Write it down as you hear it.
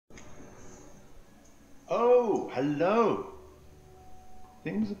Oh, hello.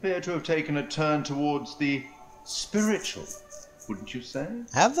 Things appear to have taken a turn towards the spiritual, wouldn't you say?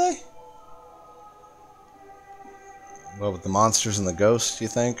 Have they? Well, with the monsters and the ghosts, you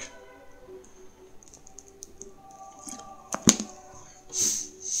think?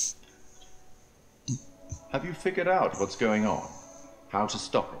 Have you figured out what's going on? How to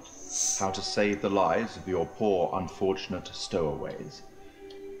stop it? How to save the lives of your poor, unfortunate stowaways?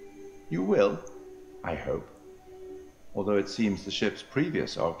 You will, I hope. Although it seems the ship's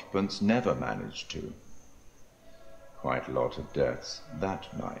previous occupants never managed to. Quite a lot of deaths that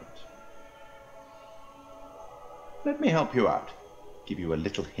night. Let me help you out. Give you a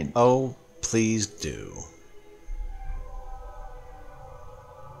little hint. Oh, please do.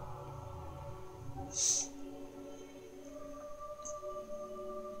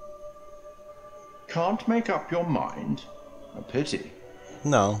 Can't make up your mind? A pity.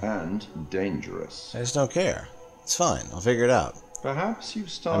 No. And dangerous. I just don't care. It's fine. I'll figure it out. Perhaps you've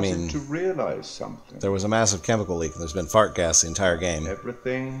started to realize something. There was a massive chemical leak, and there's been fart gas the entire game.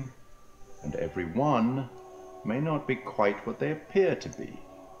 Everything and everyone may not be quite what they appear to be.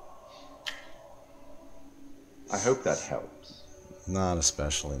 I hope that helps. Not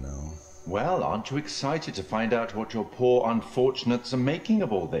especially, no. Well, aren't you excited to find out what your poor unfortunates are making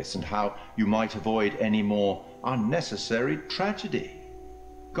of all this, and how you might avoid any more unnecessary tragedy?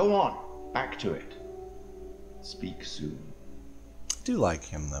 Go on, back to it. Speak soon. I do like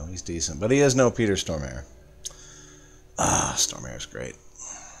him, though. He's decent. But he is no Peter Stormare. Ah, Stormare's great.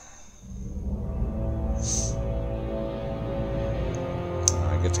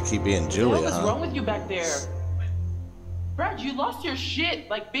 I get to keep being Julia, What's wrong with you back there? Brad, you lost your shit,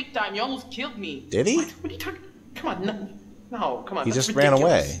 like, big time. You almost killed me. Did he? What are you talking? Come on, no, come on. He that's just ran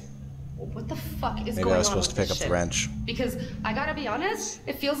ridiculous. away. What the fuck is Maybe going on? I was supposed to pick with up this the ship? wrench. Because I gotta be honest,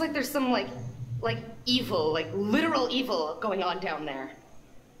 it feels like there's some like evil, like literal evil going on down there.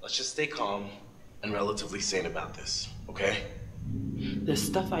 Let's just stay calm and relatively sane about this, okay? The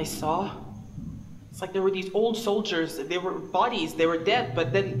stuff I saw, it's like there were these old soldiers. They were bodies. They were dead,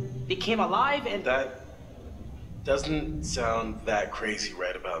 but then they came alive and... That doesn't sound that crazy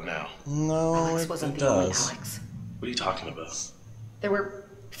right about now. No, Alex it wasn't the only does. Alex. What are you talking about? There were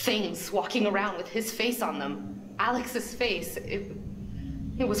things walking around with his face on them. Alex's face.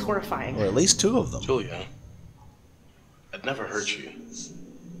 It was horrifying. Or at least two of them. Julia, I'd never hurt you.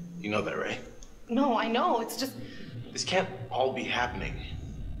 You know that, right? No, I know. It's just... This can't all be happening.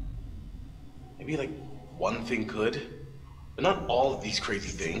 Maybe, like, one thing could, but not all of these crazy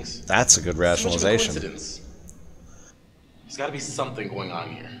things. That's a good rationalization. Too much of a coincidence. There's got to be something going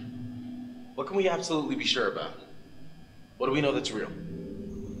on here. What can we absolutely be sure about? What do we know that's real?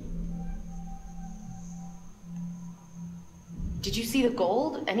 Did you see the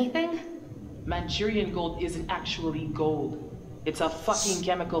gold? Anything? Manchurian gold isn't actually gold. It's a fucking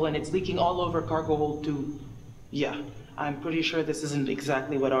chemical and it's leaking all over cargo hold too. Yeah, I'm pretty sure this isn't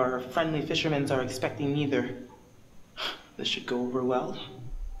exactly what our friendly fishermen are expecting either. This should go over well.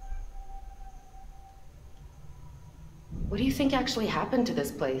 What do you think actually happened to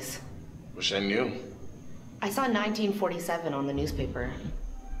this place? Wish I knew. I saw 1947 on the newspaper.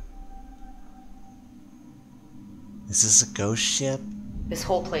 Is this a ghost ship? This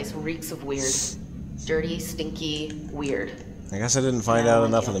whole place reeks of weird. Dirty, stinky, weird. I guess I didn't find out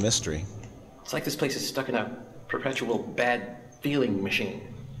enough of the mystery. It's like this place is stuck in a perpetual bad feeling machine.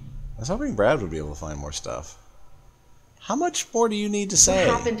 I was hoping Brad would be able to find more stuff. How much more do you need to say?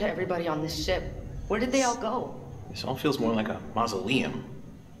 What happened to everybody on this ship? Where did they all go? This all feels more like a mausoleum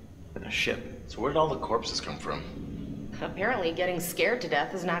than a ship. So where did all the corpses come from? Apparently getting scared to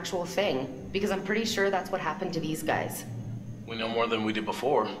death is an actual thing, because I'm pretty sure that's what happened to these guys. We know more than we did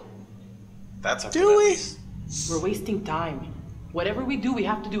before. That's something. Do at we? least. We're wasting time. Whatever we do, we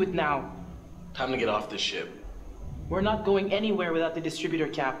have to do it now. Time to get off this ship. We're not going anywhere without the distributor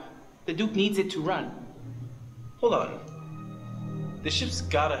cap. The Duke needs it to run. Hold on. This ship's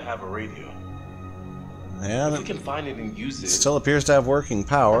gotta have a radio. Yeah, If we can find it and use it, it still appears to have working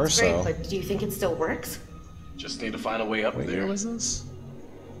power, That's great, so... but do you think it still works? just need to find a way up What there. year was this?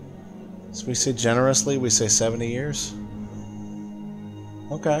 So we say generously, we say 70 years?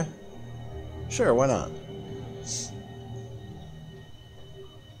 Okay. Sure, why not?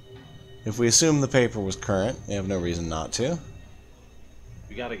 If we assume the paper was current, we have no reason not to.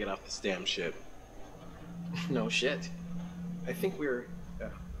 We gotta get off this damn ship. No shit. I think we're,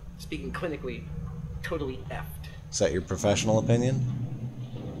 speaking clinically, totally effed. Is that your professional opinion?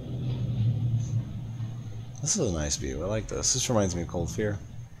 This is a nice view. I like this. This reminds me of Cold Fear.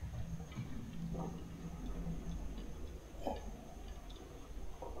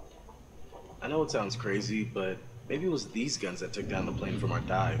 I know it sounds crazy, but maybe it was these guns that took down the plane from our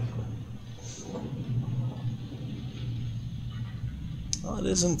dive. Well, it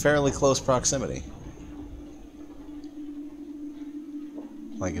is in fairly close proximity.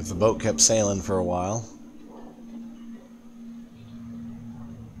 Like if the boat kept sailing for a while.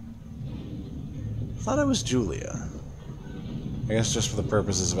 I thought it was Julia. I guess just for the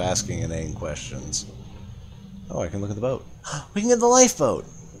purposes of asking inane questions. Oh, I can look at the boat. We can get the lifeboat!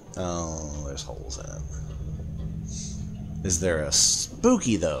 Oh, there's holes in it. Is there a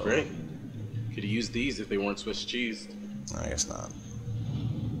spooky, though? Great. Could have used these if they weren't Swiss cheese. I guess not.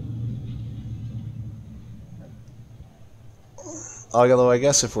 Although I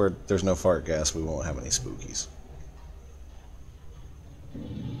guess if there's no fart gas, we won't have any spookies.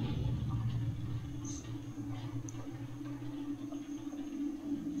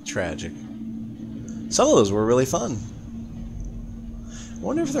 Tragic. Some of those were really fun. I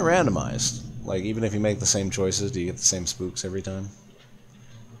wonder if they're randomized. Like, even if you make the same choices, do you get the same spooks every time?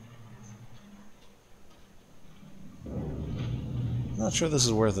 Not sure this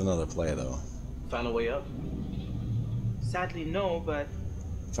is worth another play, though. Found a way up? Sadly, no, but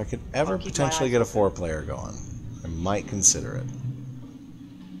If I could ever potentially get a 4-player going, I might consider it.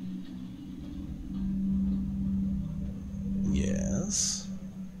 Yes.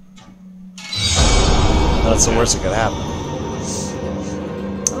 That's the worst that could happen.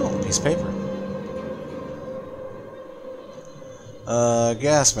 Oh, piece of paper.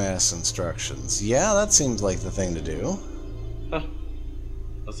 Gas mask instructions. Yeah, that seems like the thing to do. Huh.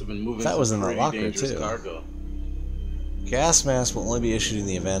 Must have been moving That was some in the pretty locker, dangerous too. cargo. Gas mask will only be issued in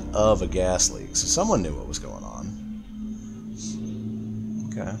the event of a gas leak, so someone knew what was going on.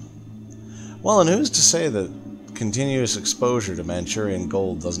 Okay. Well, and who's to say that continuous exposure to Manchurian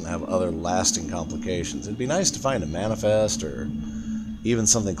gold doesn't have other lasting complications? It'd be nice to find a manifest or even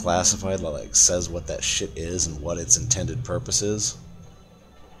something classified that like says what that shit is and what its intended purpose is.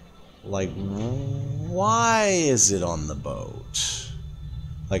 Like, why is it on the boat?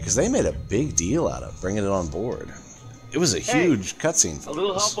 Like, because they made a big deal out of bringing it on board. It was a huge cutscene for A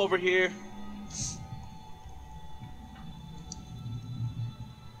little us. help over here.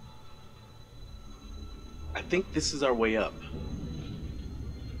 I think this is our way up.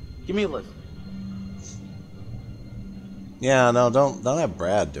 Give me a lift. Yeah, no, don't have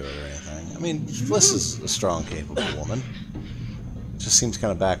Brad do it or anything. I mean, Bliss is a strong, capable woman. Just seems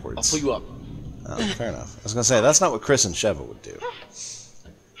kind of backwards. I'll pull you up. Oh, fair enough. I was gonna say that's not what Chris and Sheva would do.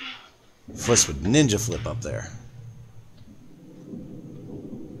 Fliss would ninja flip up there.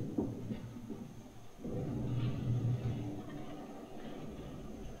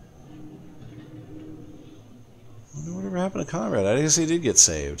 Wonder whatever happened to Conrad. I guess he did get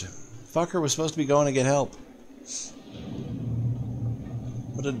saved. Fucker was supposed to be going to get help.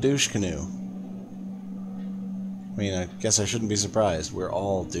 What a douche canoe. I mean, I guess I shouldn't be surprised. We're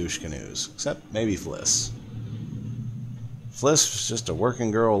all douche canoes. Except maybe Fliss. Fliss was just a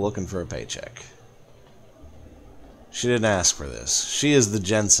working girl looking for a paycheck. She didn't ask for this. She is the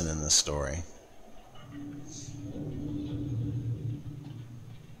Jensen in this story.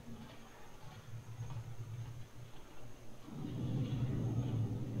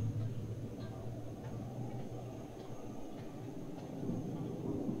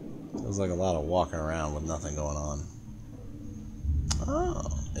 Feels like a lot of walking around with nothing going on. Oh,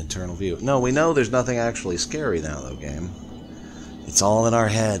 internal view. No, we know there's nothing actually scary now, though, game. It's all in our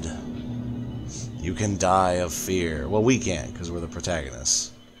head. You can die of fear. Well, we can't, because we're the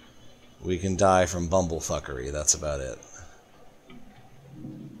protagonists. We can die from bumblefuckery, that's about it.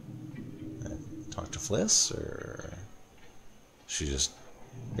 Talk to Fliss, or... She just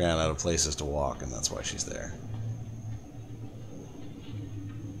ran out of places to walk, and that's why she's there.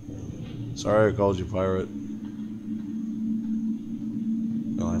 Sorry I called you pirate.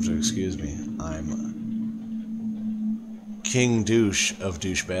 You'll have to excuse me. I'm King Douche of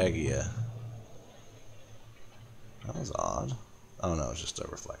Douchebagia. That was odd. Oh no, it's just a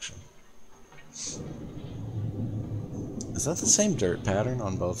reflection. Is that the same dirt pattern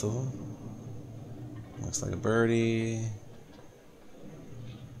on both of them? Looks like a birdie.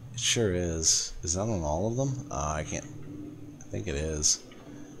 It sure is. Is that on all of them? I can't. I think it is.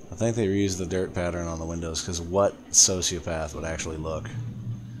 I think they reused the dirt pattern on the windows, because what sociopath would actually look?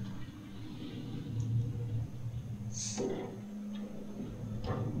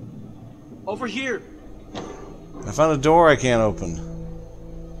 Over here. I found a door I can't open.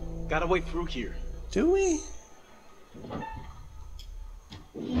 Got a way through here. Do we?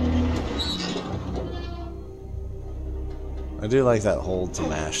 I do like that hold to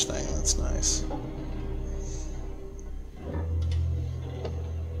mash thing. That's nice.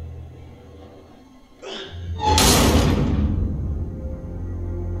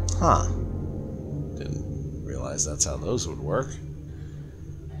 Huh. Didn't realize that's how those would work.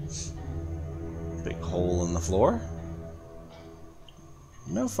 Big hole in the floor.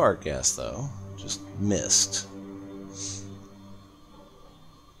 No fart gas, though. Just mist.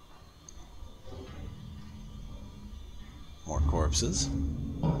 More corpses.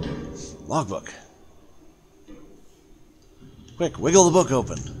 Logbook. Quick, wiggle the book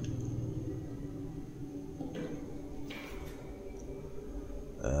open.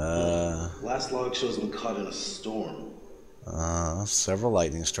 Last log shows him caught in a storm. Several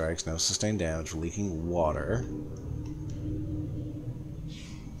lightning strikes, no sustained damage, leaking water.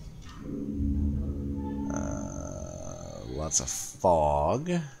 Lots of fog.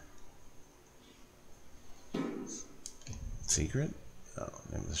 Secret? Oh,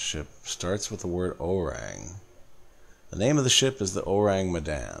 name of the ship starts with the word orang. The name of the ship is the Orang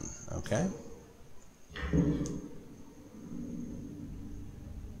Medan. Okay.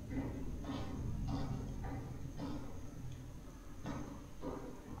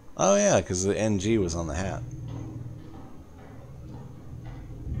 Oh yeah, because the NG was on the hat.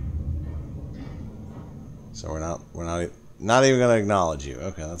 So we're not even gonna acknowledge you.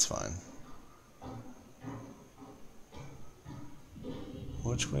 Okay, that's fine.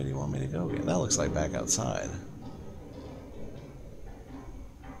 Which way do you want me to go again? That looks like back outside.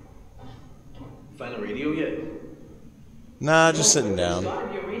 Find a radio yet? Nah, just sitting down. There's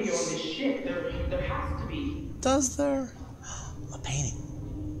gotta be a radio on this ship. There has to be. Does there? A painting.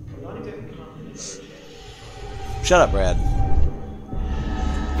 Not exactly confident. Shut up, Brad.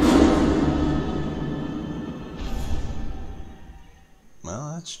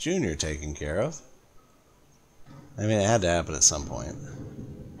 Well, that's Junior taken care of. I mean, it had to happen at some point.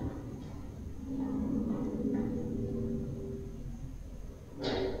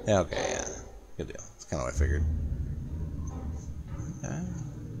 Yeah, okay, yeah. Good deal. That's kind of what I figured. Okay.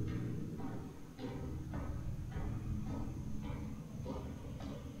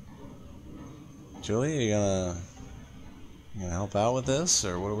 Julie, you gonna help out with this,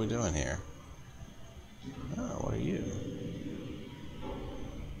 or what are we doing here? Oh, what are you?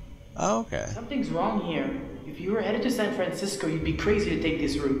 Oh, okay. Something's wrong here. If you were headed to San Francisco, you'd be crazy to take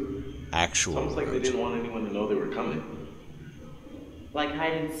this route. Actual Sounds like they route. didn't want anyone to know they were coming. Like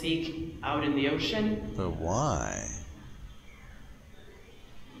hide and seek out in the ocean? But why?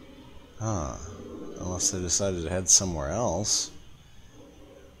 Huh. Unless they decided to head somewhere else.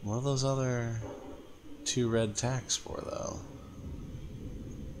 What are those other 2 red tacks for, though?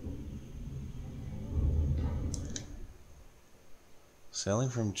 Sailing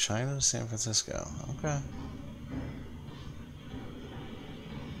from China to San Francisco. Okay.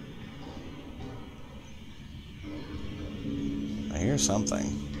 I hear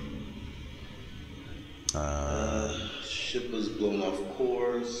something. Ship was blown off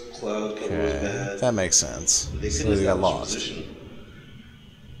course, cloud cover was Okay, bad. that makes sense. They So couldn't they got establish lost. position.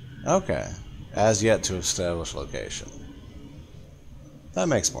 Okay. As yet to establish location. That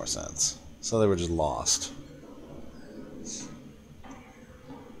makes more sense. So they were just lost.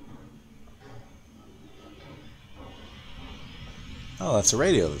 Oh, that's a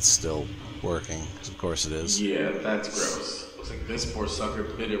radio that's still working. 'Cause of course it is. Yeah, that's gross. Looks like this poor sucker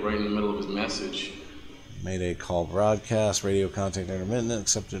bit it right in the middle of his message. Mayday call broadcast, radio contact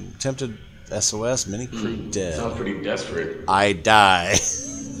intermittent, attempted SOS, mini crew dead. Sounds pretty desperate. I die.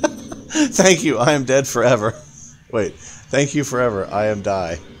 Thank you, I am dead forever. Wait, thank you forever, I am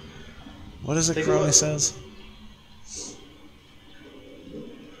die. What is it Take a Crowley look. says?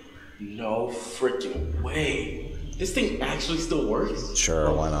 No freaking way. This thing actually still works?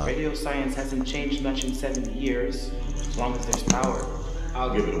 Sure, why not? Radio science hasn't changed much in 70 years, as long as there's power. I'll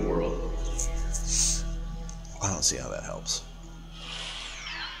give it a whirl. I don't see how that helps.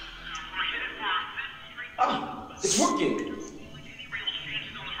 Ah, it's working.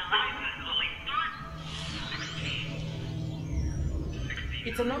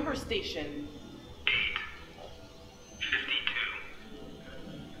 It's a number station.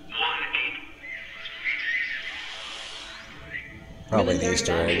 Probably an Military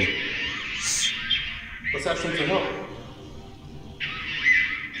Easter egg. battery. Let's have some to help.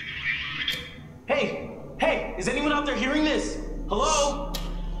 Hey! Hey! Is anyone out there hearing this? Hello?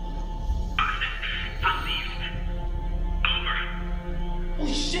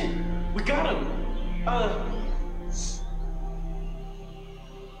 Holy shit! We got him!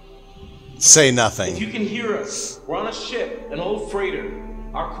 Say If nothing. you can hear us, we're on a ship, an old freighter.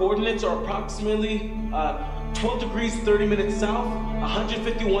 Our coordinates are approximately 12 degrees 30 minutes south,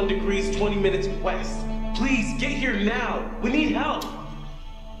 151 degrees 20 minutes west. Please get here now. We need help.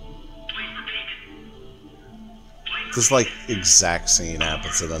 Please repeat. Please This, like, exact scene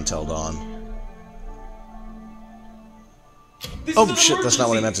happens at Until Dawn. Oh, shit, that's not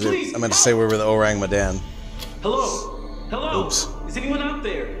what I meant to do. I meant to say we were the Orang Medan. Hello? Hello? Oops. Is anyone out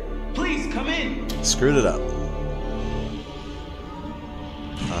there? Please, come in. Screwed it up.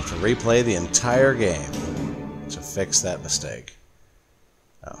 I'll have to replay the entire game to fix that mistake.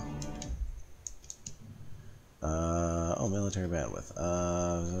 Oh. Oh, military bandwidth.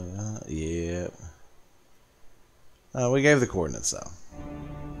 Yep. We gave the coordinates, though.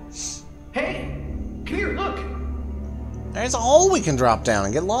 Hey! Come here, look! There's a hole we can drop down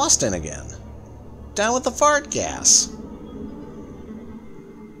and get lost in again. Down with the fart gas.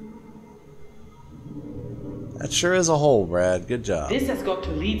 That sure is a hole, Brad. Good job. This has got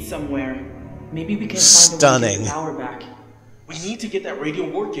to lead somewhere. Maybe we can Stunning. find a way to get the power back. We need to get that radio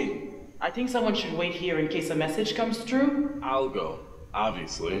working. I think someone should wait here in case a message comes through. I'll go,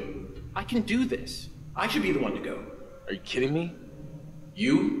 obviously. I can do this. I should be the one to go. Are you kidding me?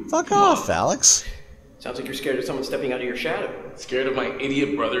 You? Fuck off, Alex. Sounds like you're scared of someone stepping out of your shadow. Scared of my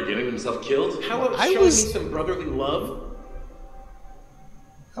idiot brother getting himself killed? How about showing me some brotherly love?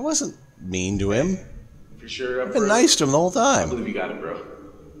 I wasn't mean to him. For sure. I've been nice to him the whole I time. believe you got it, bro.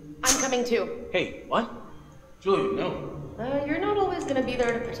 I'm coming too. Hey, what? Julia, no. You're not always gonna be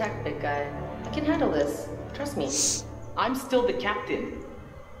there to protect, big guy. I can handle this. Trust me. I'm still the captain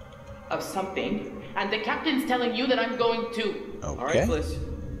of something, and the captain's telling you that I'm going too. Okay. All right, Bliss.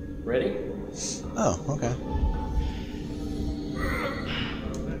 Ready? Oh, okay.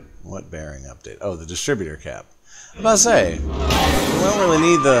 What bearing update? Oh, the distributor cap. I was about to say, we don't really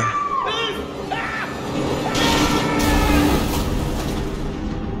need the...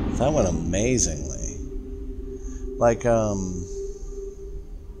 That went amazingly. Like, we don't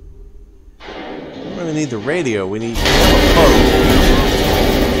really need the radio, we need... Oh.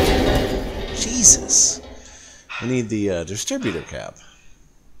 Jesus. We need the distributor cap.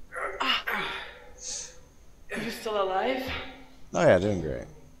 Are you still alive? Oh yeah, doing great.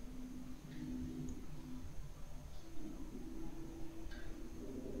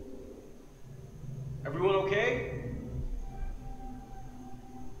 Everyone okay?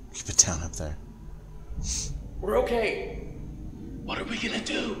 Keep it down up there. We're okay. What are we gonna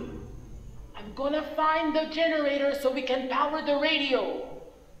do? I'm gonna find the generator so we can power the radio.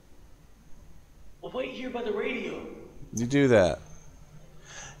 We'll wait here by the radio. You do that.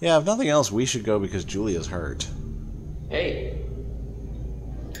 Yeah, if nothing else, we should go because Julia's hurt. Hey.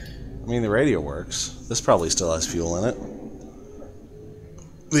 I mean, the radio works. This probably still has fuel in it.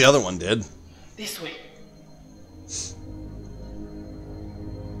 The other one did. This way.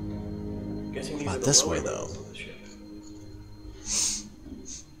 Guessing these Not are the this lower way, though. levels of the ship.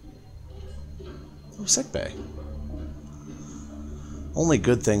 Oh, sick bay. Only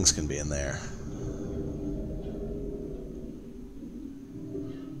good things can be in there.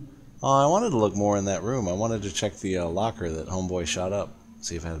 Oh, I wanted to look more in that room. I wanted to check the locker that Homeboy shot up.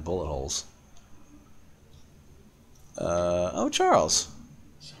 See if it had bullet holes. Oh, Charles.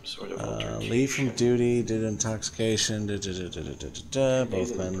 Some sort of altercation. Leave from duty, did intoxication,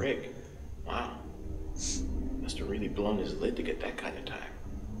 both men. Break. Wow. Must have really blown his lid to get that kind of time.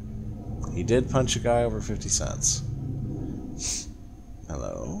 He did punch a guy over 50 cents.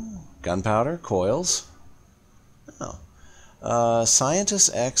 Hello. Gunpowder, coils. Oh.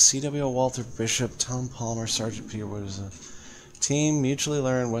 Scientist X, CWO Walter Bishop, Tom Palmer, Sergeant Peter, what is it? Team mutually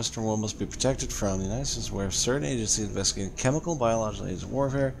learned Western world must be protected from the United States, where certain agencies investigating chemical, biological agents of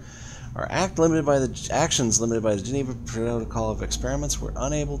warfare are actions limited by the Geneva Protocol of Experiments were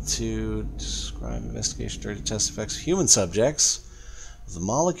unable to describe investigation during test effects of human subjects. The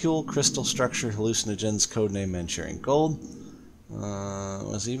molecule, crystal structure, hallucinogens, codename Manchurian Gold,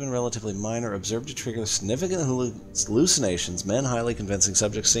 was even relatively minor, observed to trigger significant hallucinations, men highly convincing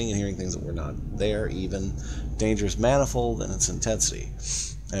subjects seeing and hearing things that were not there, even dangerous manifold in its intensity.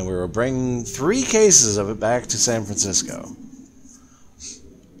 And we were bringing 3 cases of it back to San Francisco.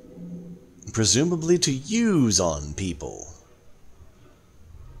 Presumably to use on people.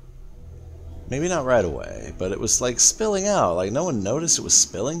 Maybe not right away, but it was like spilling out. Like no one noticed it was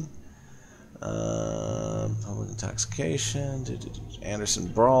spilling. Public intoxication, Anderson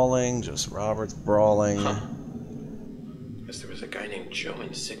brawling, Joseph Roberts brawling. Huh. Guess there was a guy named Joe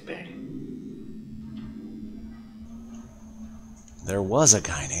in sickbay. There was a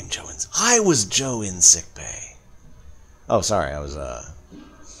guy named Joe in... I was Joe in sickbay. Oh, sorry, I was,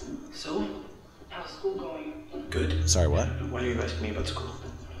 So, how's school going? Good. Sorry, what? Why are you asking me about school?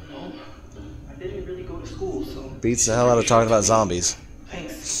 No, I didn't really go to school, so... Beats the hell out of talking about zombies.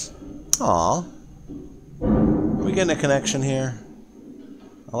 Thanks. Aw. Are we getting a connection here?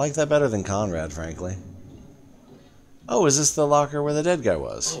 I like that better than Conrad, frankly. Oh, is this the locker where the dead guy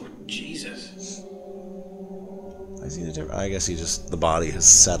was? Oh, Jesus. I see the difference. I guess the body has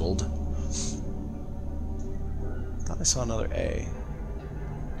settled. Thought I saw another A.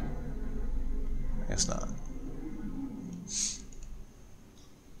 I guess not.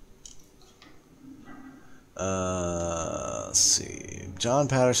 Let's see. John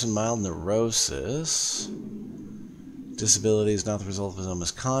Patterson, mild neurosis. Disability is not the result of his own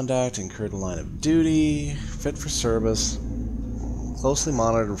misconduct. Incurred in line of duty. Fit for service. Closely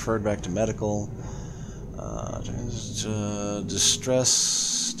monitored, referred back to medical.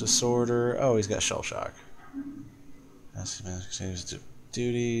 Distress disorder. Oh, he's got shell shock.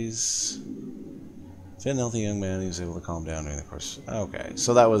 Duties. Fit and healthy young man. He was able to calm down during the course. Okay,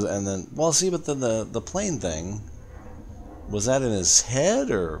 so that was, and then, well, see, but then the plane thing, was that in his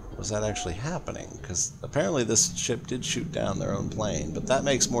head, or was that actually happening? Because apparently this ship did shoot down their own plane, but that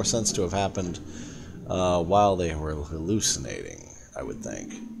makes more sense to have happened while they were hallucinating, I would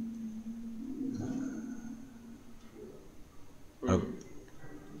think. Oh,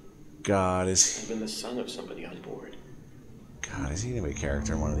 God, is he... Even the son of somebody on board. God, is he going to be a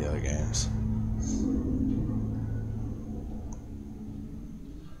character in one of the other games?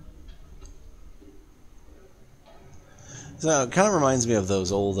 So it kind of reminds me of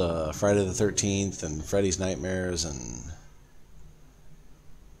those old Friday the 13th and Freddy's Nightmares, and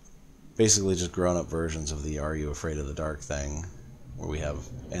basically just grown-up versions of the Are You Afraid of the Dark thing, where we have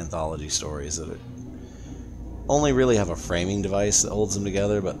anthology stories that only really have a framing device that holds them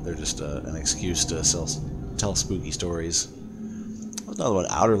together, but they're just an excuse to tell spooky stories. There was another one,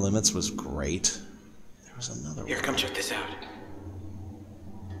 Outer Limits, was great. There was another Here, one. come check this out.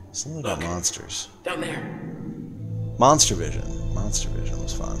 Something about monsters. Down there. Monster Vision. Monster Vision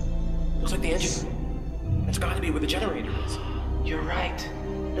was fun. Looks like the engine. It's got to be where the generator is. You're right.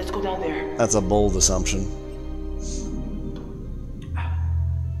 Let's go down there. That's a bold assumption.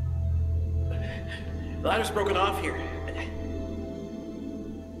 The ladder's broken off here.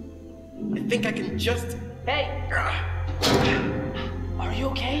 I think I can just... Hey! Are you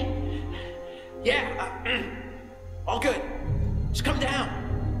okay? Yeah, all good. Just come down.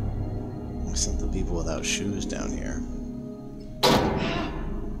 We sent the people without shoes down here.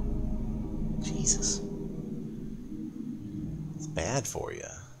 Jesus. It's bad for you.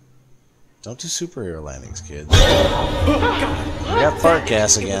 Don't do superhero landings, kids. We got fart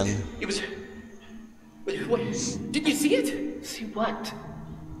gas again. It was... What? Did you see it? See what?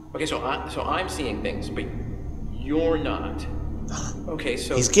 Okay, so I'm seeing things, but you're not. Okay,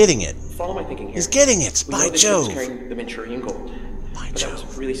 so... He's getting it. Follow my thinking here. He's getting it. We know By this ship was Jove. carrying the Manchurian gold. By But that Jove.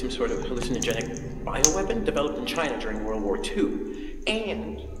 was really some sort of hallucinogenic bioweapon developed in China during World War II.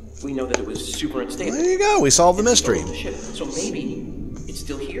 And we know that it was super unstable. There you go. We solved the It mystery. stole the ship. So maybe it's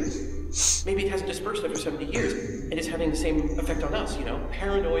still here? Maybe it hasn't dispersed after 70 years, and it's having the same effect on us, you know?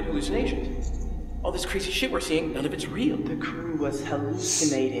 Paranoid hallucinations. All this crazy shit we're seeing, none of it's real. The crew was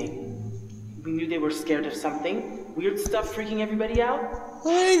hallucinating. We knew they were scared of something. Weird stuff freaking everybody out.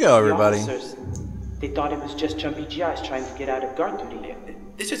 Well, there you go, everybody. The officers, they thought it was just jumpy GIs trying to get out of guard duty.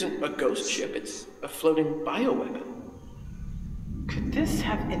 This isn't a ghost ship, it's a floating bioweapon. Could this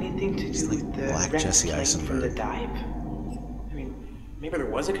have anything to do with the Black wrecked Jesse plane from the Eisenberg. dive? I mean, maybe there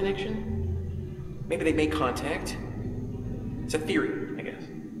was a connection? Maybe they made contact? It's a theory, I guess.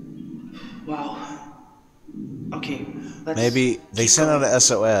 Wow. Okay, let's... Maybe they keep sent out going. a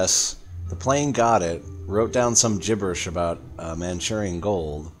SOS. The plane got it, wrote down some gibberish about Manchurian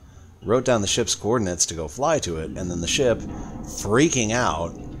gold, wrote down the ship's coordinates to go fly to it, and then the ship, freaking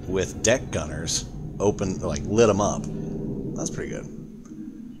out with deck gunners, lit them up. That's pretty good.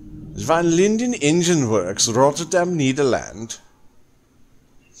 Van Linden Engine Works, Rotterdam, Nederland.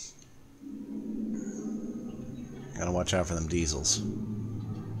 Gotta watch out for them diesels.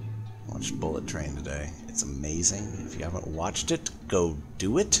 Watched Bullet Train today. It's amazing. If you haven't watched it, go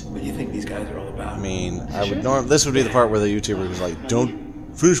do it. What do you think these guys are all about? I mean, this would be the part where the YouTuber was like,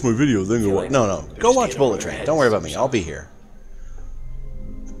 "Don't finish my video, then go watch." No, go watch Bullet Train. Don't worry about me. I'll be here.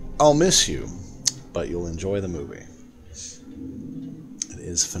 I'll miss you, but you'll enjoy the movie. It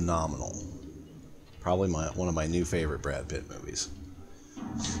is phenomenal. Probably one of my new favorite Brad Pitt movies.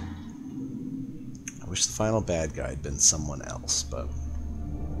 I wish the final bad guy had been someone else, but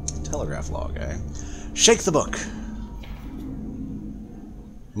telegraph log, eh? Shake the book.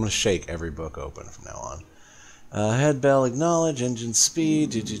 I'm gonna shake every book open from now on. Head bell, acknowledge, engine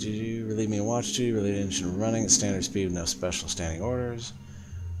speed, relieve me and watch duty, relieve engine running at standard speed with no special standing orders.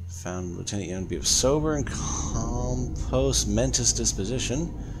 Found Lieutenant Young to be of sober and calm post mentis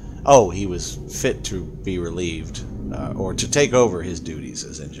disposition. Oh, he was fit to be relieved, or to take over his duties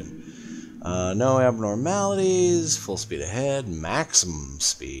as engine. No abnormalities. Full speed ahead. Maximum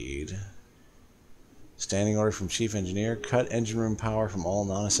speed. Standing order from Chief Engineer. Cut engine room power from all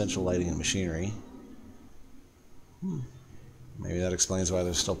non-essential lighting and machinery. Maybe that explains why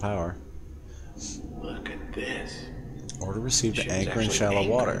there's still power. Look at this. Order received to Ship's anchor in actually shallow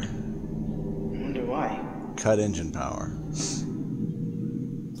anchored. water. I wonder why. Cut engine power.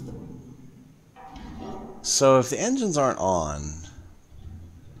 So if the engines aren't on,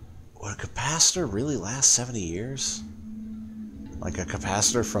 would a capacitor really last 70 years? Like a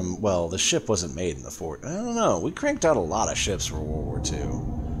capacitor from, well, the ship wasn't made in the 40s. I don't know. We cranked out a lot of ships for World War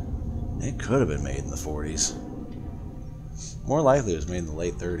II. It could have been made in the 40s. More likely it was made in the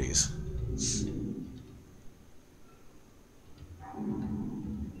late 30s.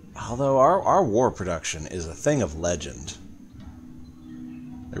 Although our war production is a thing of legend.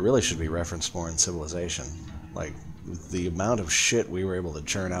 It really should be referenced more in Civilization. Like, the amount of shit we were able to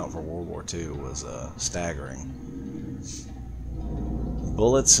churn out for World War II was staggering.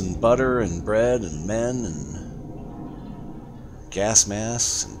 Bullets and butter and bread and men and gas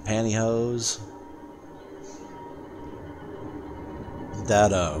masks and pantyhose.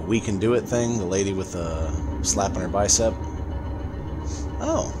 That we can do it thing, the lady with the slap on her bicep.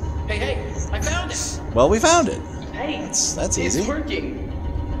 Oh. Hey, I found it! Well, we found it. Hey, That's easy. It's working.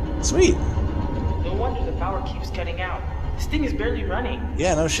 Sweet. No wonder the power keeps cutting out. This thing is barely running.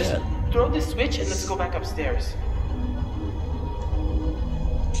 Yeah, no shit. Just throw the switch and let's go back upstairs.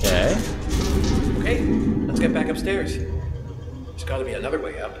 Okay. Okay, let's get back upstairs. There's gotta be another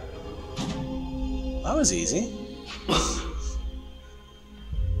way up. That was easy.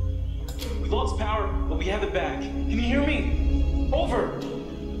 We lost power, but we have it back. Can you hear me? Over.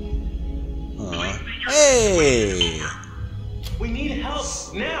 Hey! We need help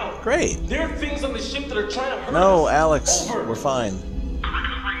now. Great. There are things on the ship that are trying to hurt us. No, Alex, Over. we're fine.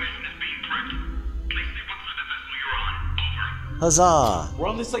 Huzzah! We're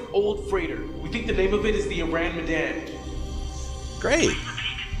on this like old freighter. We think the name of it is the Medan. Great.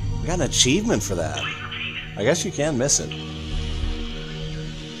 We got an achievement for that. I guess you can miss it.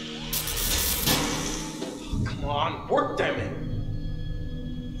 Come on, work, damn it.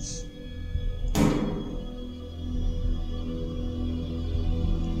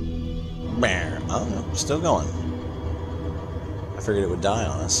 Oh no, still going. I figured it would die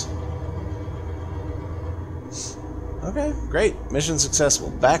on us. Okay, great. Mission successful.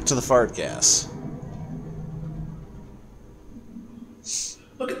 Back to the fart gas.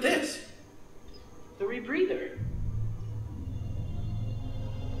 Look at this! The rebreather.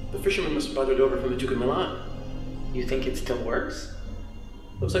 The fisherman must have brought it over from the Duke of Milan. You think it still works?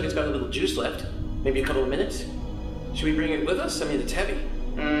 Looks like it's got a little juice left. Maybe a couple of minutes. Should we bring it with us? I mean, it's heavy.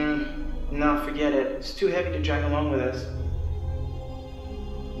 No, forget it. It's too heavy to drag along with us.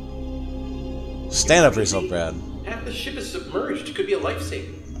 Stand up for yourself, Brad. Half the ship is submerged. It could be a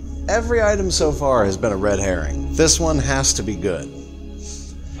lifesaver. Every item so far has been a red herring. This one has to be good.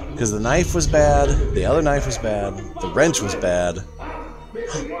 Because the knife was bad, the other knife was bad, the wrench was bad.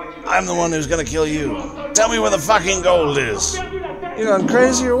 I'm the one who's gonna kill you. Tell me where the fucking gold is. You gone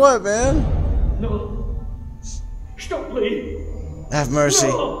crazy or what, man? No. Stop, please. Have mercy.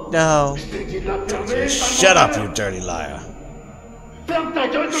 No. Shut up, you dirty liar.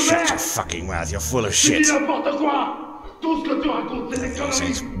 Shut your fucking mouth, you're full of shit. This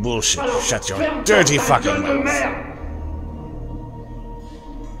ain't bullshit. Shut your dirty fucking mouth.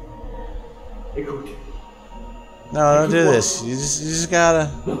 No, don't do this. You just gotta...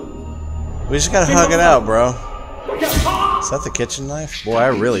 We just gotta hug it out, bro. Is that the kitchen knife? Boy, I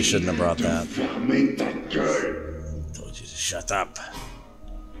really shouldn't have brought that. Told you to shut up.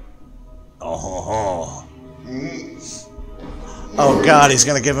 Oh, ho, ho. Oh god, he's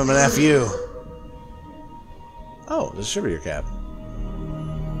gonna give him an FU. Oh, distributor cap.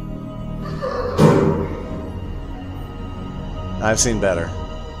 I've seen better.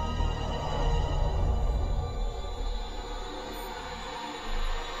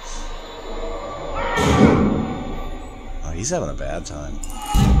 Oh, he's having a bad time.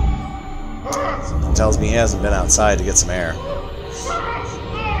 Something tells me he hasn't been outside to get some air.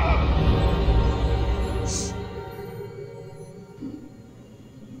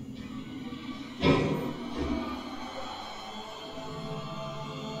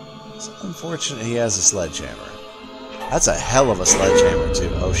 It's unfortunate he has a sledgehammer. That's a hell of a sledgehammer, too.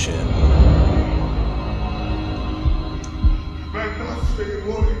 Oh, shit.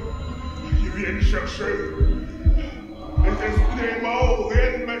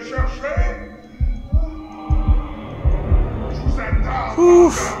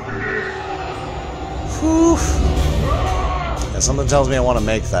 Whew. Whew. Yeah, something tells me I want to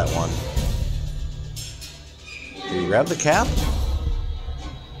make that one. Did he grab the cap?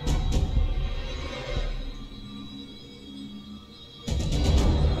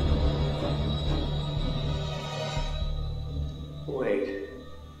 Wait.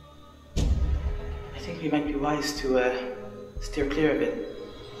 I think we might be wise to steer clear of it.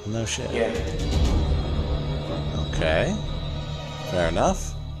 No shit. Yeah. Okay. Fair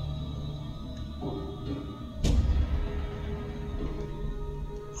enough.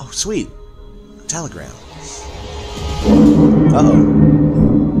 Oh, sweet. A telegram. Uh-oh.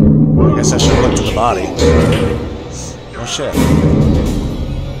 I guess I should have looked at the body. Oh, shit.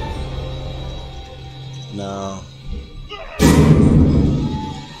 No.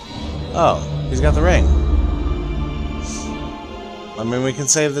 Oh, he's got the ring. I mean, we can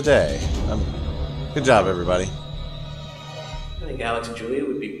save the day. Good job, everybody. I think Alex and Julia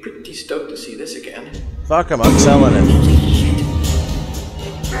would be pretty stoked to see this again. Fuck them, I'm selling it.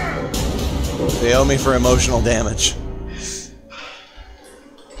 They owe me for emotional damage.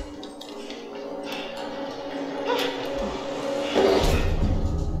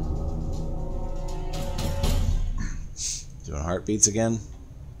 Doing heartbeats again?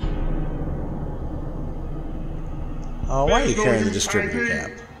 Oh, why are you carrying the distributor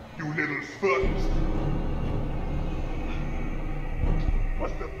cap? You little fucks.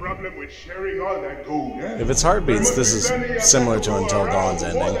 What's the problem with sharing all that gold, eh? If it's heartbeats, this is similar to Until Dawn's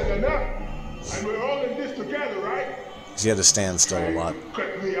ending. And we're all in this together, right? Because he had to stand still a lot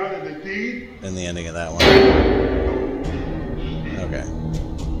Cut me out of the deed. in the ending of that one. Okay.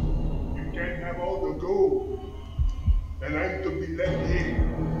 You can't have all the gold. And I'm to be left here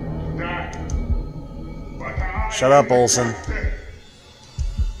to die. But I Shut up, Olsen.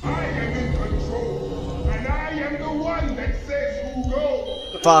 I am in control. And I am the one that says who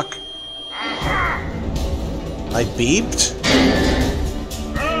goes. Fuck. Aha! I beeped?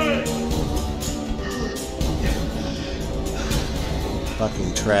 Hey!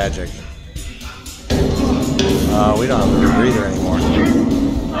 Fucking tragic. We don't have a breather anymore.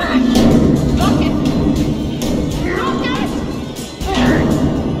 Lock it! Lock it!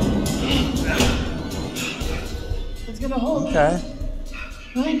 It's gonna hold. Okay.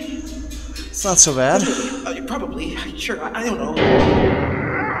 Right? It's not so bad. Probably. Sure, I don't know.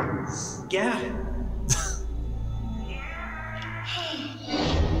 Yeah.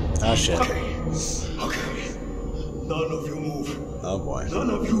 Oh shit. Okay. None of you move. Oh boy. None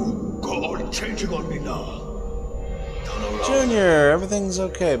of you go all changing on me now. Turn around. Junior, everything's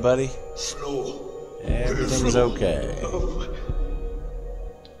okay, buddy. Slow. Everything's Slow. okay.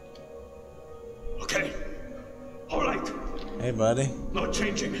 Okay. All right. Hey, buddy. Not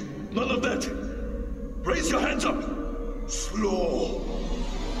changing. None of that. Raise your hands up. Slow.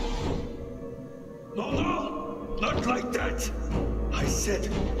 No. Not like that. I said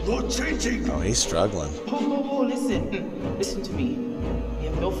no changing. Oh, he's struggling. Oh, listen. Listen to me. We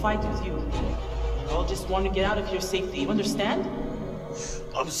have no fight with you. We all just want to get out of here safely. You understand?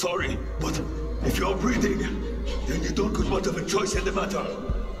 I'm sorry, but if you're breathing, then you don't got much of a choice in the matter.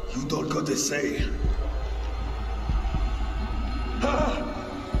 You don't got a say.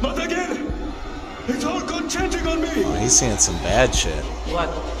 Not again! It's all gone changing on me! Oh, he's seeing some bad shit. What?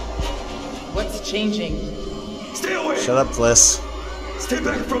 What's changing? Stay away! Shut up, Bliss. Stay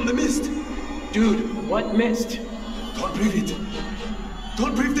back from the mist! Dude, what mist? Don't breathe it!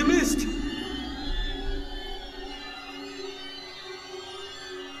 Don't breathe the mist!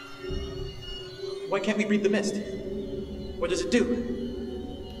 Why can't we breathe the mist? What does it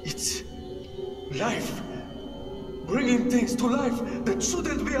do? It's life. Bringing things to life that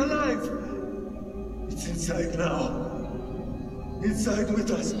shouldn't be alive. It's inside now. Inside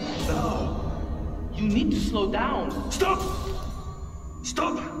with us now. You need to slow down. Stop!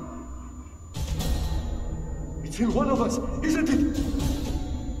 Stop! It's in one of us, isn't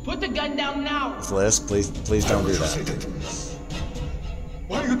it? Put the gun down now. Bliss, please don't do Why would you say that.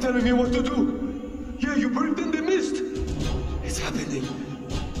 Why are you telling me what to do? Yeah, you breathed in the mist. It's happening.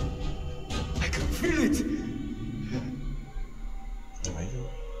 I can feel it.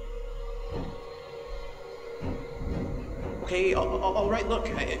 Okay, all right, look.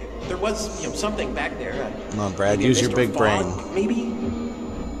 There was, something back there. Come on, Brad, maybe a use your mist or big fog, brain. Maybe?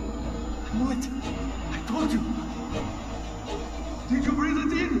 I knew it. I told you. Did you breathe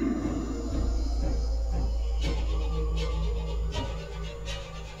it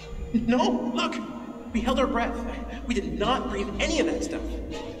in? No, look. We held our breath. We did not breathe any of that stuff.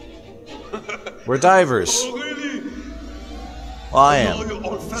 We're divers. Oh, really? Well, I know am. you're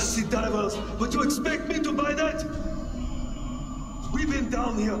all fancy divers, but you expect me to buy that? We've been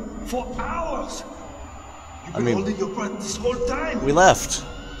down here for hours. You've been holding your breath this whole time. We left.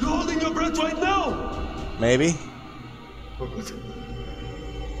 You're holding your breath right now. Maybe. Oh God.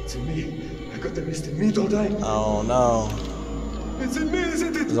 It's in me. I got the mist in me, don't I? Oh no. It's in me,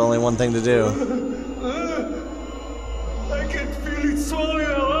 isn't it? There's only one thing to do. I can feel it swirling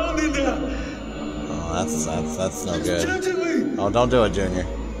around in there. Oh, that's no It's good. tempting me. Oh, don't do it, Junior.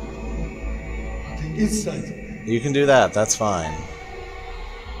 The inside. You can do that. That's fine.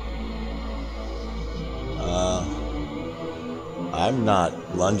 I'm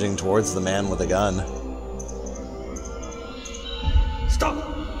not lunging towards the man with a gun. Stop!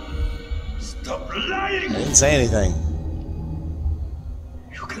 Stop lying! I didn't say anything.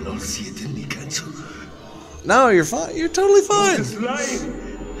 You can all see it in me, can't you? No, you're fine. You're totally You're fine. just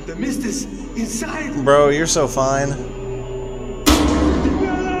lying. The mist is inside. Bro, you're so fine. Leave me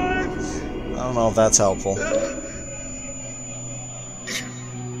alive! I don't know if that's helpful.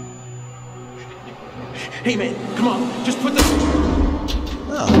 Hey man, come on, just put the...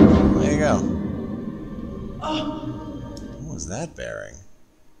 Oh, there you go. What was that bearing?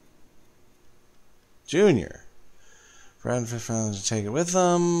 Junior. Friend for friends to take it with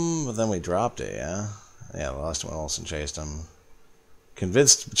them, but then we dropped it, yeah? Yeah, we lost it when Olsen chased him.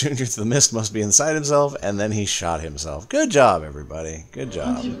 Convinced Junior the mist must be inside himself, and then he shot himself. Good job, everybody. Good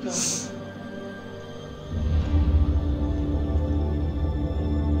job. Holy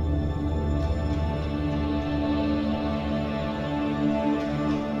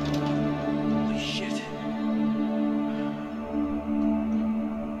shit.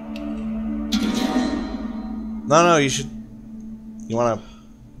 No, you should... You wanna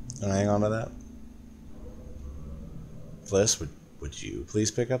hang on to that? Fliss, would you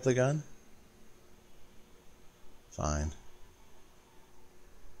please pick up the gun? Fine.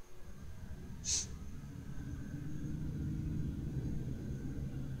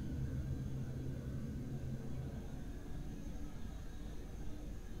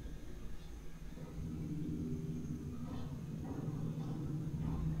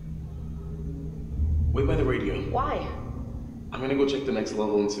 Wait by the radio. Why? I'm gonna go check the next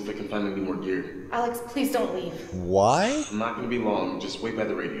level and see if I can find any more gear. Alex, please don't leave. Why? I'm not gonna be long, just wait by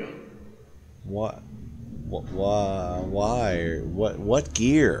the radio. What? Why? What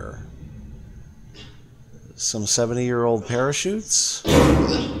gear? Some 70-year-old parachutes? What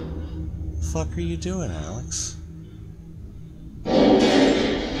the fuck are you doing, Alex?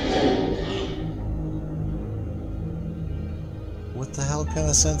 What the hell kind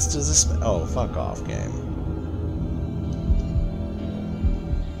of sense does this make? Oh, fuck off, game.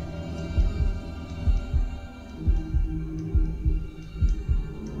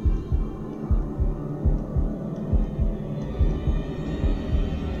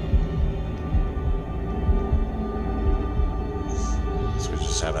 So we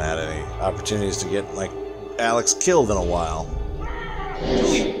just haven't had any opportunities to get, like, Alex killed in a while.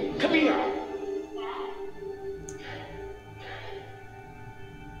 Julie, come here!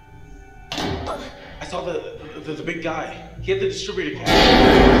 I saw the big guy. He had the distributor cap.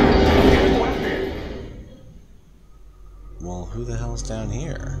 Go after him. Well, who the hell's down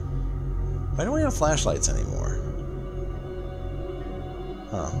here? Why don't we have flashlights anymore?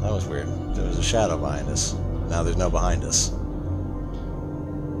 Huh, that was weird. There was a shadow behind us. Now there's no behind us.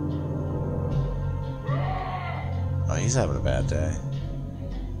 Oh, he's having a bad day.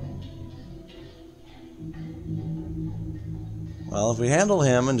 Well, if we handle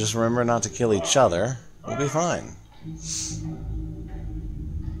him and just remember not to kill each other, we'll be fine.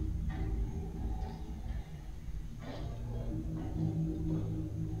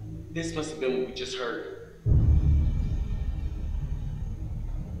 This must have been what we just heard.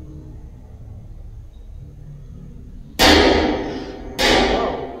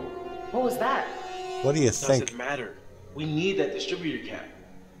 Whoa. What was that? What do you think? Doesn't matter. We need that distributor cap.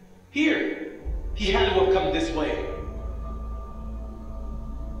 Here! He had to have come this way.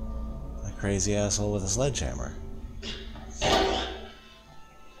 That crazy asshole with a sledgehammer.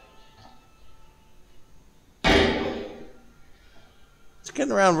 It's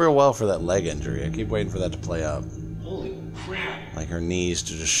getting around real well for that leg injury. I keep waiting for that to play up. Holy crap. Like her knees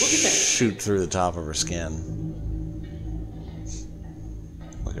to just Look at that. shoot through the top of her skin.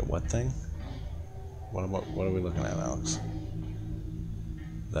 Look at what thing? What are we looking at, Alex?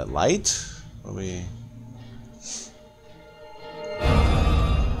 That light? What are we...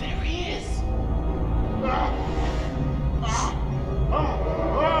 There he is.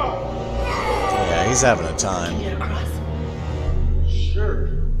 Yeah, he's having a time. Get across. Sure.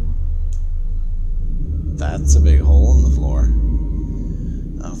 That's a big hole in the floor.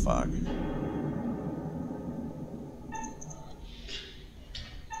 Oh, fuck.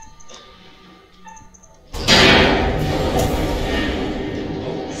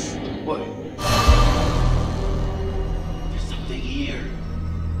 What?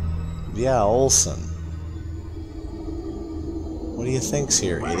 Yeah, Olsen. What do you think's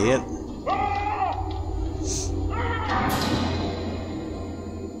here, idiot?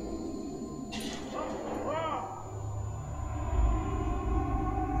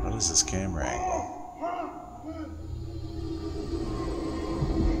 What is this camera angle?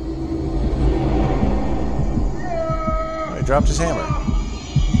 Oh, he dropped his hammer.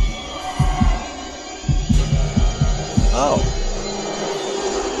 Oh.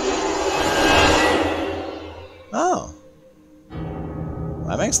 Oh.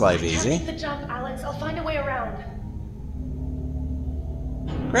 That makes life easy. Make the jump, Alex. I'll find a way around.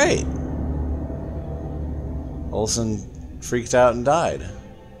 Great. Olsen freaked out and died.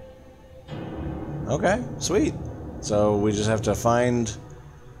 Okay, sweet. So we just have to find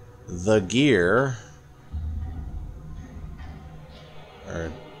the gear. Or,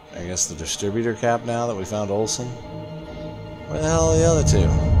 I guess the distributor cap now that we found Olsen. Where the hell are the other two?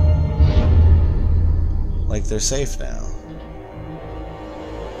 Like they're safe now.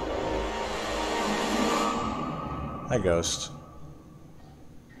 Hi, Ghost.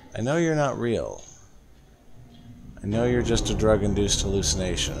 I know you're not real. I know you're just a drug-induced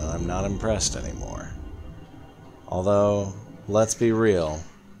hallucination, and I'm not impressed anymore. Although, let's be real,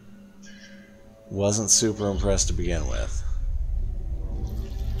 wasn't super impressed to begin with.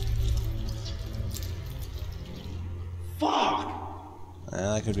 Fuck!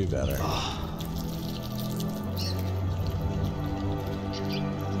 That could be better.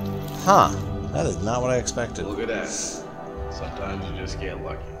 Huh. That is not what I expected. Look at that. Sometimes you just get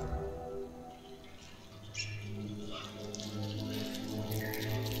lucky.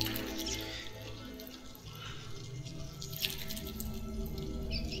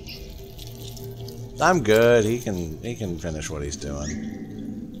 I'm good. He can finish what he's doing.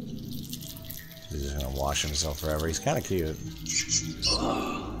 He's just gonna wash himself forever. He's kind of cute.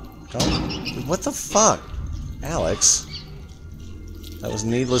 Don't. What the fuck, Alex? That was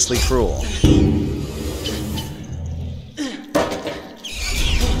needlessly cruel.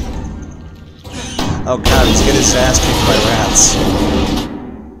 Oh god, he's getting his ass kicked by rats.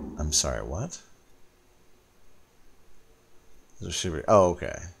 I'm sorry, what? Oh,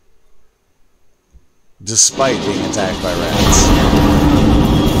 okay. Despite being attacked by rats.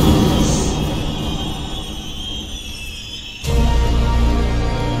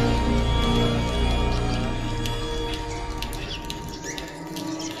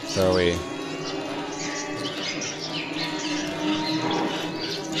 So are we...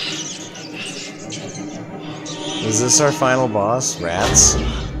 Is this our final boss? Rats?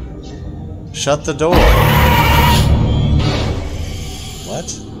 Shut the door. What?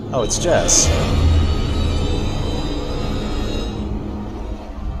 Oh, it's Jess.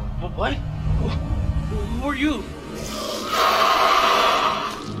 What? Who are you?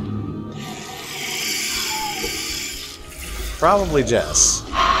 Probably Jess.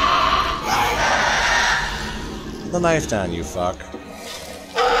 The knife down, you fuck.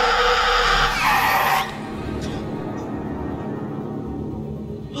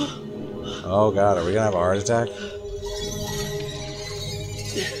 Oh god, are we gonna have a heart attack?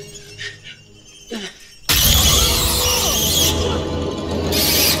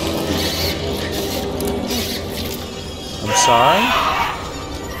 I'm sorry?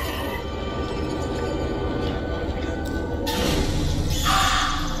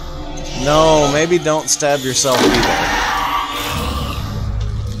 No, maybe don't stab yourself either.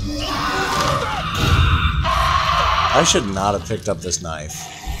 I should not have picked up this knife.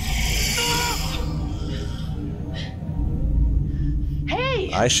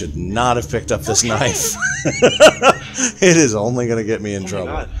 Hey! I should not have picked up this knife. It is only going to get me in trouble.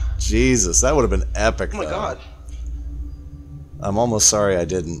 God. Jesus, that would have been epic, Oh my though. god. I'm almost sorry I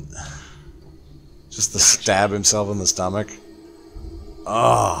didn't. Just to stab himself in the stomach.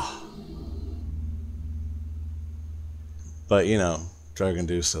 Ah. But, you know,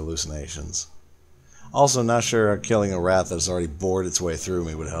 drug-induced hallucinations. Also, not sure killing a rat that's already bored its way through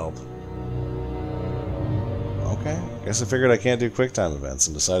me would help. Okay, guess I figured I can't do QuickTime events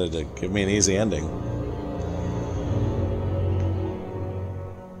and decided to give me an easy ending.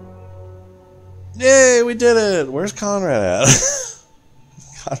 Yay, we did it! Where's Conrad at?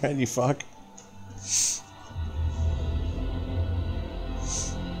 Conrad, you fuck.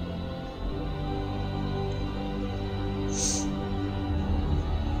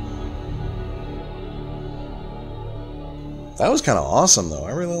 That was kind of awesome, though.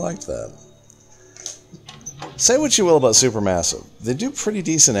 I really liked that. Say what you will about Supermassive. They do pretty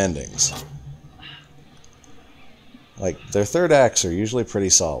decent endings. Like, their third acts are usually pretty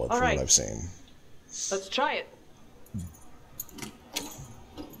solid from what I've seen. Let's try it.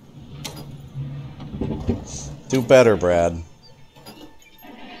 Do better, Brad.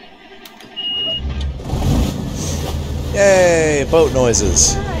 Yay! Boat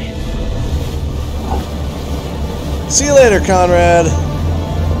noises. See you later, Conrad.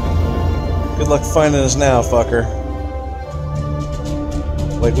 Good luck finding us now, fucker.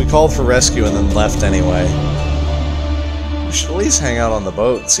 Like, we called for rescue and then left anyway. We should at least hang out on the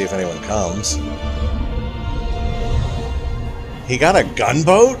boat and see if anyone comes. He got a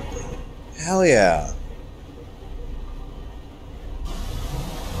gunboat? Hell yeah.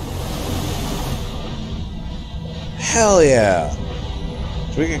 Hell yeah.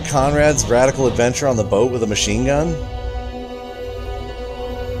 Should we get Conrad's radical adventure on the boat with a machine gun?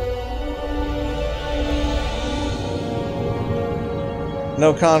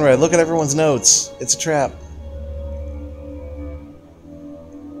 No, Conrad, look at everyone's notes. It's a trap.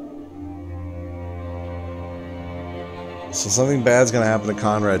 So something bad's gonna happen to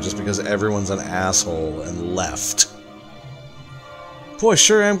Conrad just because everyone's an asshole and left. Boy,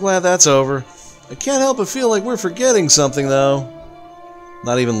 sure am glad that's over. I can't help but feel like we're forgetting something, though.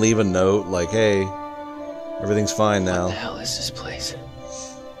 Not even leave a note like, hey, everything's fine now. What the hell is this place?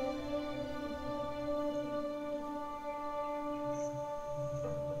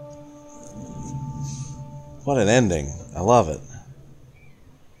 What an ending. I love it.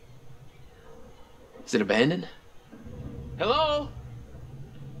 Is it abandoned? Hello?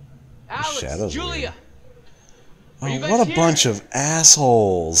 Alex, Shadows Julia! Oh, what a bunch of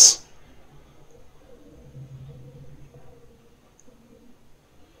assholes.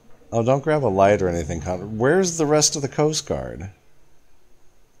 Oh, don't grab a light or anything, Conrad. Where's the rest of the Coast Guard?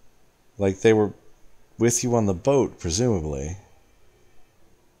 Like, they were with you on the boat, presumably.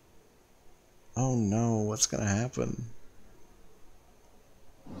 Oh no, what's gonna happen?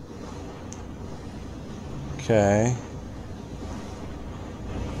 Okay.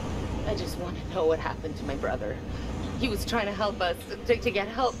 I just want to know what happened to my brother. He was trying to help us, to get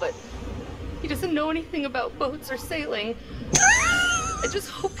help, but he doesn't know anything about boats or sailing. I just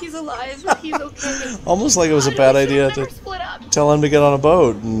hope he's alive and he's okay. Almost like it was a bad idea to tell him to get on a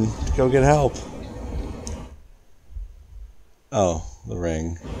boat and go get help. Oh, the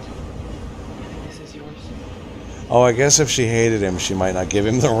ring. This is yours. Oh, I guess if she hated him, she might not give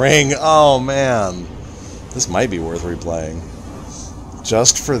him the ring. Oh, man. This might be worth replaying.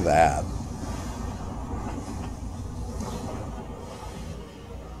 Just for that.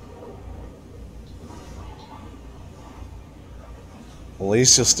 At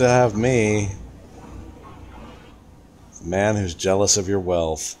least you'll still have me. The man who's jealous of your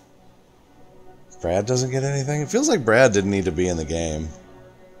wealth. Brad doesn't get anything? It feels like Brad didn't need to be in the game.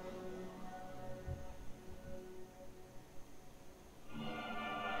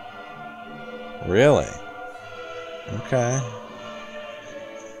 Really? Okay.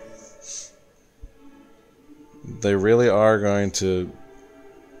 They really are going to...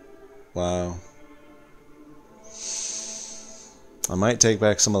 Wow. I might take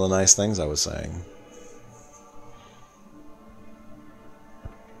back some of the nice things I was saying.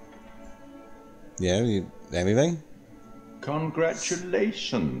 Yeah, anything?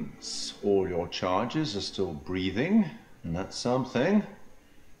 Congratulations. All your charges are still breathing, and that's something,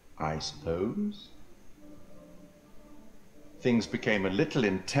 I suppose. Things became a little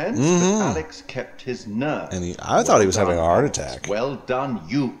intense, but Alex kept his nerve. And I thought he was having a heart attack. Well done,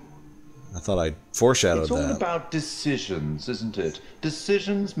 you. I thought I foreshadowed that. It's all about decisions, isn't it?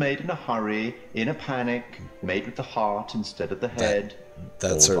 Decisions made in a hurry, in a panic, made with the heart instead of the head,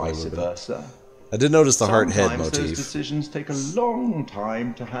 that or certainly vice versa. I did notice the heart-head Sometimes motif. those decisions take a long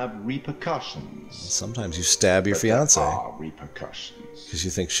time to have repercussions. Sometimes you stab your But fiancé. there are repercussions. Because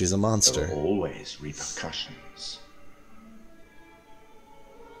you think she's a monster. There are always repercussions.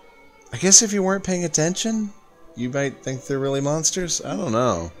 I guess if you weren't paying attention, you might think they're really monsters. I don't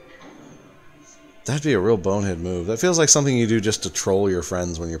know. That'd be a real bonehead move. That feels like something you do just to troll your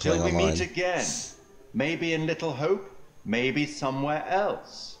friends when you're playing online. Till we meet again. Maybe in Little Hope, maybe somewhere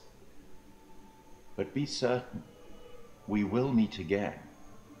else. But be certain, we will meet again.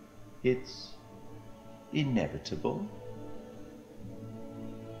 It's inevitable.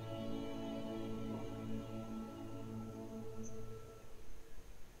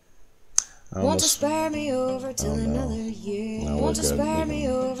 I almost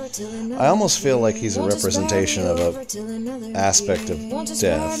feel like he's a representation of an aspect of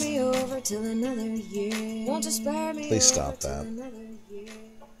death. Please stop that.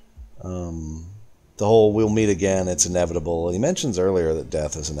 The whole "we'll meet again, it's inevitable." He mentions earlier that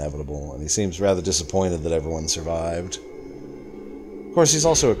death is inevitable, and he seems rather disappointed that everyone survived. Of course, he's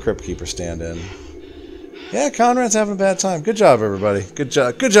also a Crypt Keeper stand-in. Yeah, Conrad's having a bad time. Good job, everybody. Good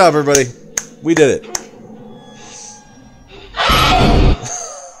job, everybody. We did it.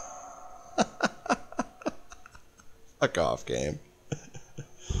 Fuck off, game.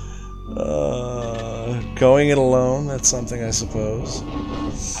 Going it alone, that's something, I suppose.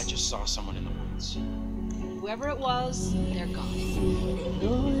 I just saw someone in the woods. Whoever it was, they're gone.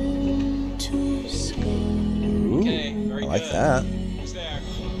 Ooh, Okay, very I like good. that. Who's there?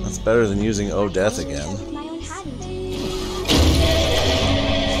 That's better than using Oh Death again.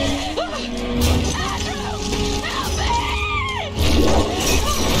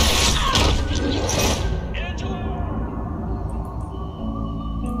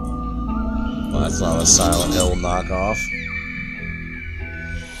 Well, that's not a Silent Hill knockoff.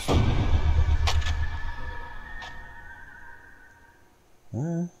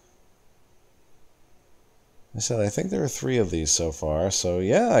 I said I think there are 3 of these so far, so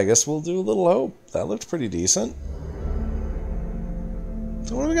yeah, I guess we'll do a little Hope. That looked pretty decent.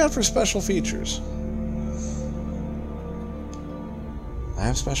 So what do we got for special features? I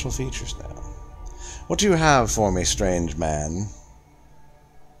have special features now. What do you have for me, strange man?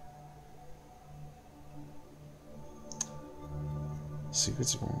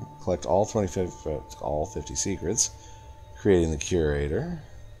 Secrets. Collect all 50 secrets. Creating the curator.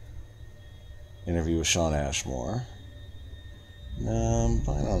 Interview with Sean Ashmore. I'm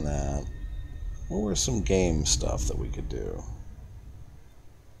fine on that. What were some game stuff that we could do?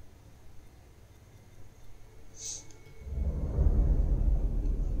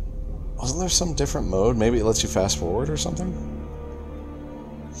 Wasn't there some different mode? Maybe it lets you fast forward or something?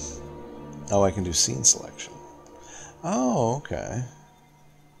 Oh, I can do scene selection. Oh, okay.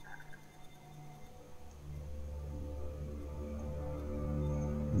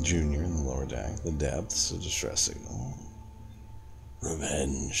 Junior in the lower deck. The depths, a distress signal.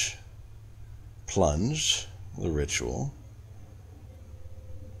 Revenge. Plunge, the ritual.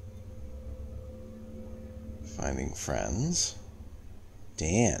 Finding friends.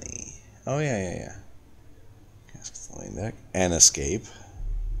 Danny. Oh, yeah. Casket's the lane deck. And escape.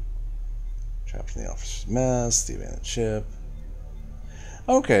 Trapped in the officer's mess. The abandoned ship.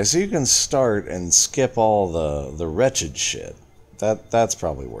 Okay, so you can start and skip all the wretched shit. That's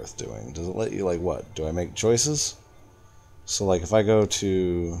probably worth doing. Does it let you, like, what? Do I make choices? So, like, if I go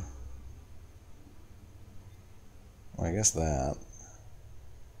to... Well, I guess that.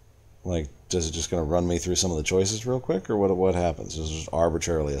 Like, is it just going to run me through some of the choices real quick? Or what happens? Does it just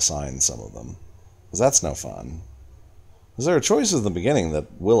arbitrarily assign some of them? Because that's no fun. Because there are choices in the beginning that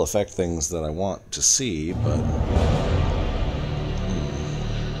will affect things that I want to see, but...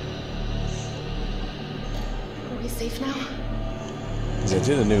 Are we safe now? Because I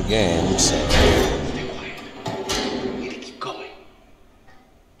did a new game, so... Stay quiet. We need to keep going.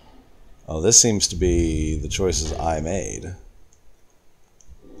 Oh, this seems to be the choices I made.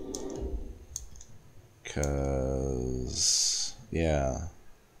 Because... yeah.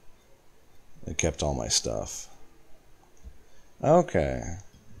 It kept all my stuff. Okay.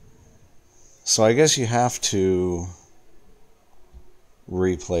 So I guess you have to...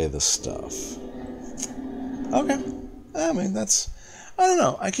 replay the stuff. Okay. I mean, that's... I don't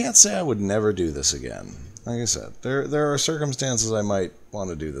know. I can't say I would never do this again. Like I said, there are circumstances I might want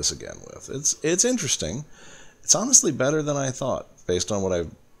to do this again with. It's interesting. It's honestly better than I thought, based on what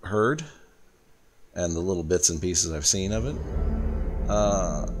I've heard and the little bits and pieces I've seen of it.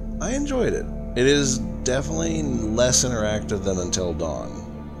 I enjoyed it. It is definitely less interactive than Until Dawn.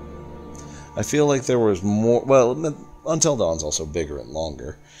 I feel like there was more... Well, Until Dawn's also bigger and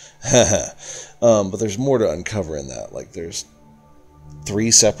longer. But there's more to uncover in that. Like, there's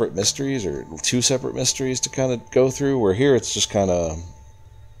 3 separate mysteries or 2 separate mysteries to kind of go through, where here it's just kind of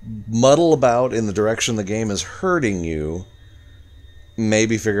muddle about in the direction the game is hurting you,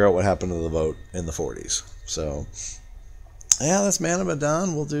 maybe figure out what happened to the vote in the 40s. So, yeah, that's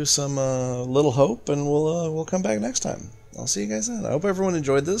Medan. We'll do some Little Hope, and we'll come back next time. I'll see you guys then. I hope everyone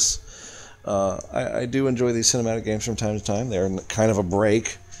enjoyed this. I do enjoy these cinematic games from time to time. They're kind of a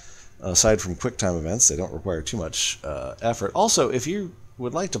break. Aside from QuickTime events, they don't require too much effort. Also, if you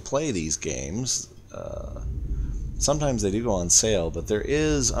would like to play these games, sometimes they do go on sale, but there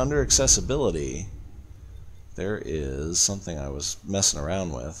is, under accessibility, there is something I was messing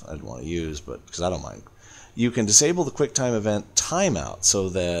around with. I didn't want to use, but because I don't mind. You can disable the QuickTime event timeout so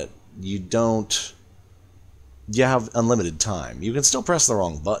that you have unlimited time. You can still press the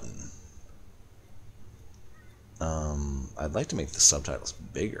wrong button. I'd like to make the subtitles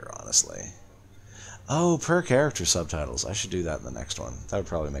bigger, honestly. Oh, per character subtitles. I should do that in the next one. That would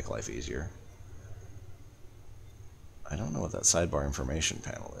probably make life easier. I don't know what that sidebar information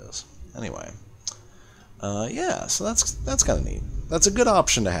panel is. Anyway. Yeah, so that's kind of neat. That's a good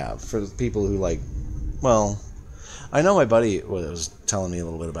option to have for people who like, well, I know my buddy was telling me a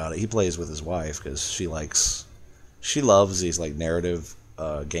little bit about it. He plays with his wife because she loves these like narrative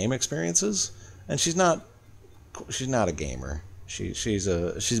game experiences, and she's not a gamer. She's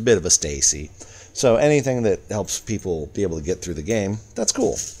a bit of a Stacy. So anything that helps people be able to get through the game, that's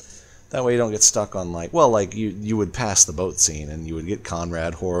cool. That way you don't get stuck on like, well, like you would pass the boat scene and you would get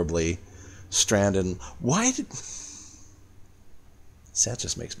Conrad horribly stranded. Why did... That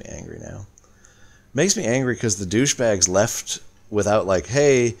just makes me angry now. Makes me angry because the douchebags left without like,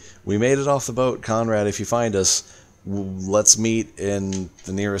 hey, we made it off the boat, Conrad, if you find us, let's meet in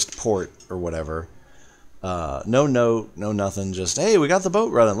the nearest port or whatever. No note, no nothing, just, hey, we got the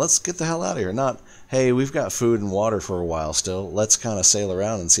boat running, let's get the hell out of here. Not, hey, we've got food and water for a while still, let's kind of sail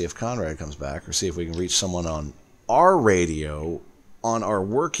around and see if Conrad comes back, or see if we can reach someone on our radio, on our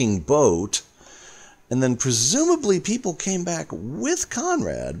working boat. And then presumably people came back with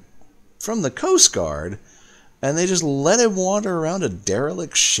Conrad from the Coast Guard, and they just let him wander around a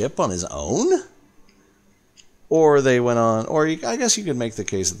derelict ship on his own? Or they went on, or I guess you could make the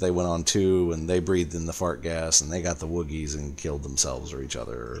case that they went on too, and they breathed in the fart gas, and they got the woogies and killed themselves or each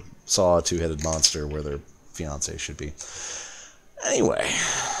other, or saw a two-headed monster where their fiancé should be. Anyway,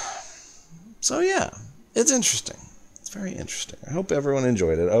 so yeah, it's interesting. It's very interesting. I hope everyone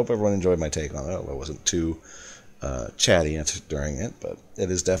enjoyed it. I hope everyone enjoyed my take on it. I hope I wasn't too chatty during it, but it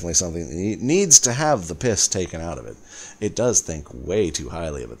is definitely something that needs to have the piss taken out of it. It does think way too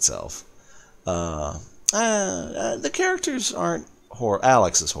highly of itself. The characters aren't horrible.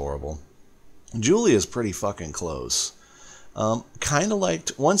 Alex is horrible. Julie is pretty fucking close. Kind of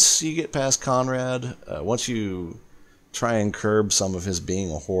liked, once you get past Conrad, once you try and curb some of his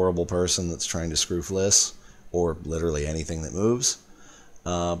being a horrible person that's trying to screw Fliss, or literally anything that moves,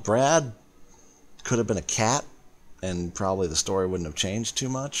 Brad could have been a cat, and probably the story wouldn't have changed too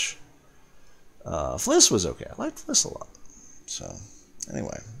much. Fliss was okay. I liked Fliss a lot. So,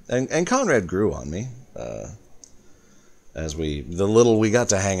 anyway. And Conrad grew on me. The little we got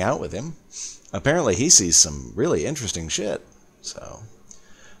to hang out with him. Apparently he sees some really interesting shit. So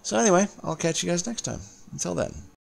anyway, I'll catch you guys next time. Until then.